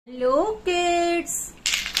Hello kids,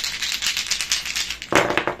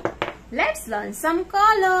 let's learn some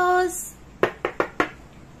colors.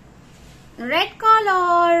 Red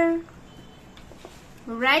color,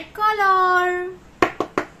 red color.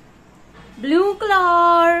 Blue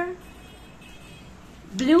color,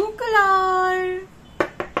 blue color.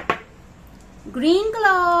 Green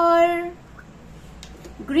color,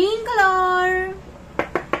 green color.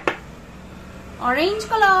 Orange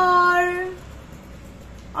color,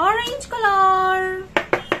 orange color.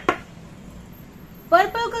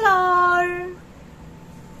 Purple color,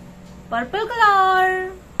 purple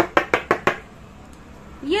color.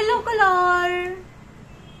 Yellow color,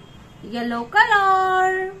 yellow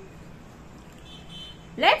color.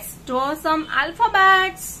 Let's draw some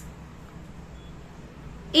alphabets.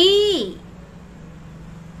 A,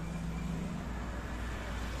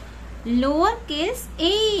 lowercase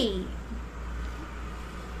a.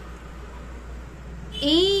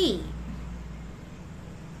 A,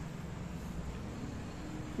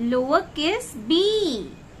 lowercase b.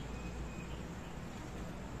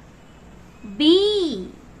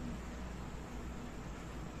 B,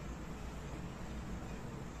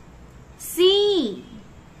 C,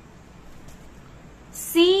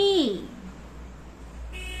 C,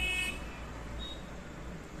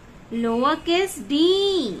 lowercase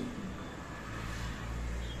d.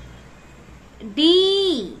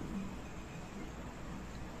 D,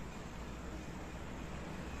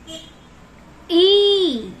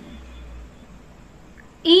 E,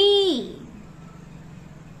 E,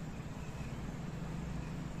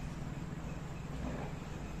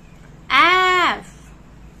 F,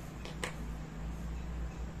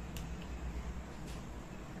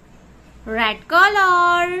 red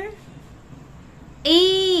color.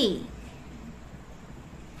 A,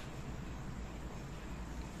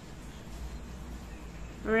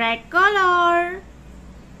 red color.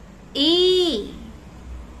 A,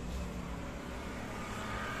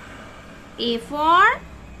 A for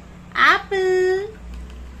apple.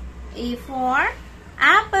 A for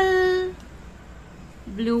apple.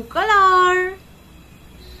 Blue color.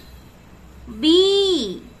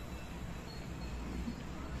 B,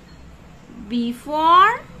 B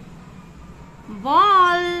for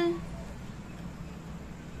ball.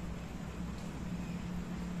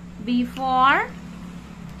 B for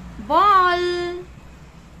ball.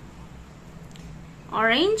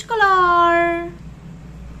 Orange color.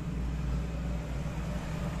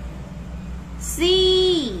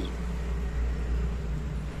 C,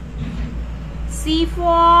 C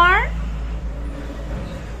for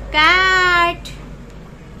cat.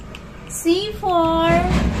 C for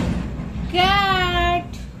cat.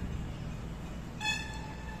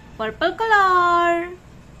 Purple color.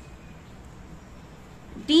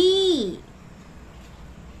 D,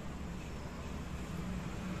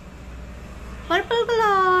 purple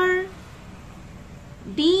color.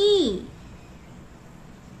 D,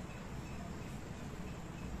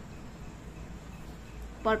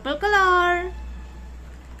 purple color.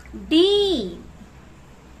 D,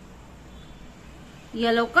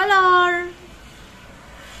 yellow color.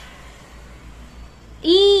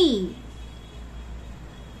 E,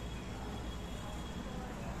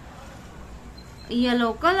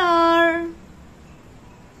 yellow color.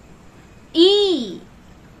 E,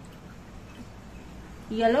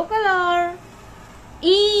 yellow color.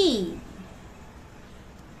 E,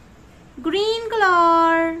 green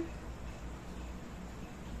color.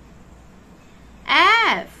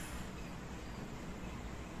 F,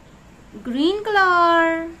 green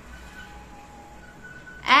color.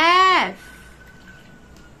 F,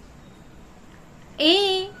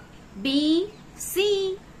 A, B,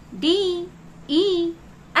 C, D, E,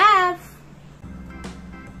 F.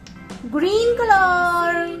 Green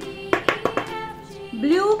color.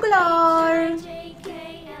 Blue color.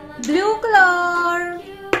 Blue color.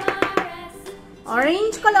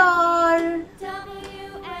 Orange color.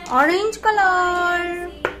 Orange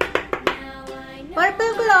color.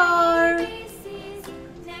 Purple color.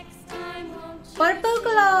 Purple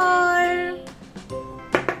color.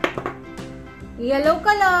 Yellow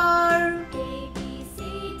color.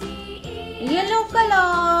 Yellow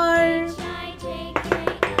color.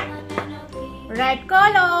 Red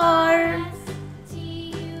color.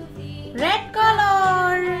 Red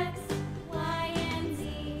color.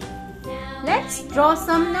 Let's draw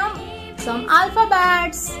some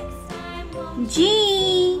alphabets.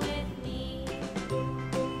 G,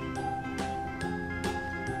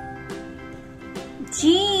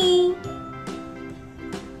 G,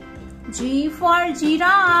 G for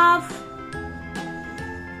giraffe.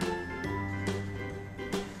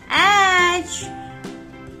 H,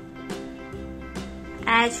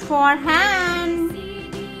 H for hand.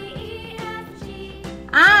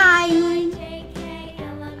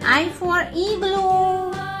 I for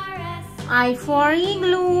igloo. I for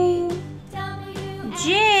igloo.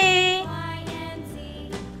 J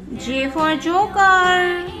for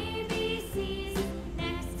joker.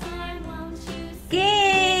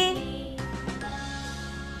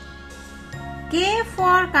 K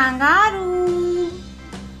for kangaroo.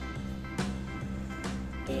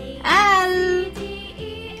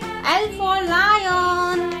 L for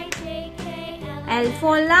lion. L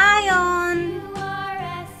for lion.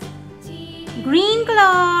 Green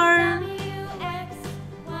color.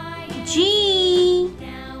 G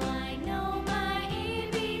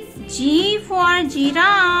for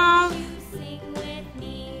giraffe.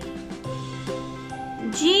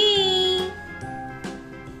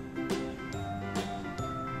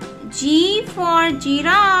 G for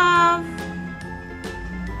giraffe.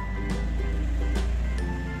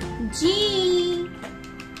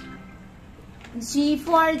 G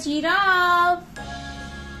for giraffe.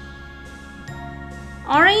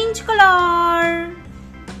 Orange color.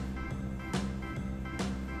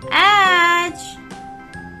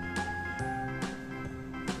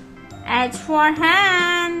 H for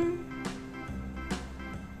hand.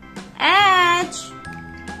 H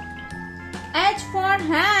for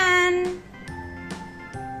hand.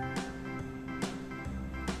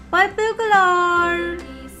 Purple color.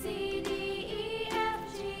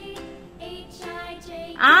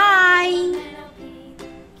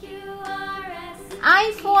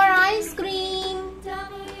 I for ice cream.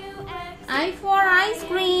 I for ice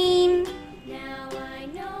cream.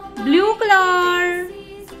 Blue color.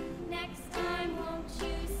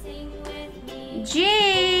 J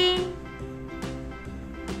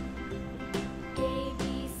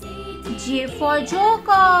for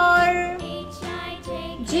joker.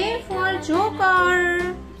 J for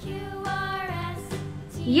joker.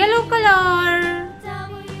 Yellow color.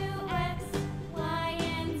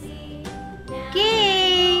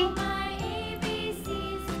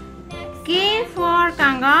 K for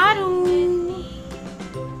kangaroo.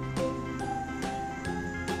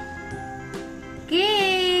 K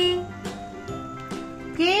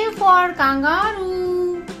for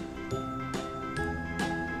kangaroo.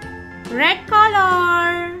 Red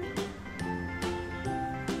color.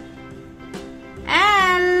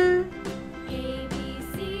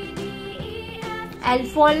 L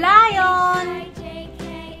for lion.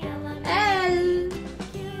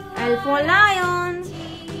 L for lion.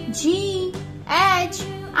 G, H,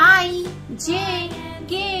 I, J,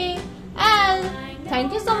 K, L.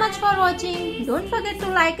 Thank you so much for watching. Don't forget to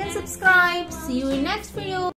like and subscribe. See you in next video.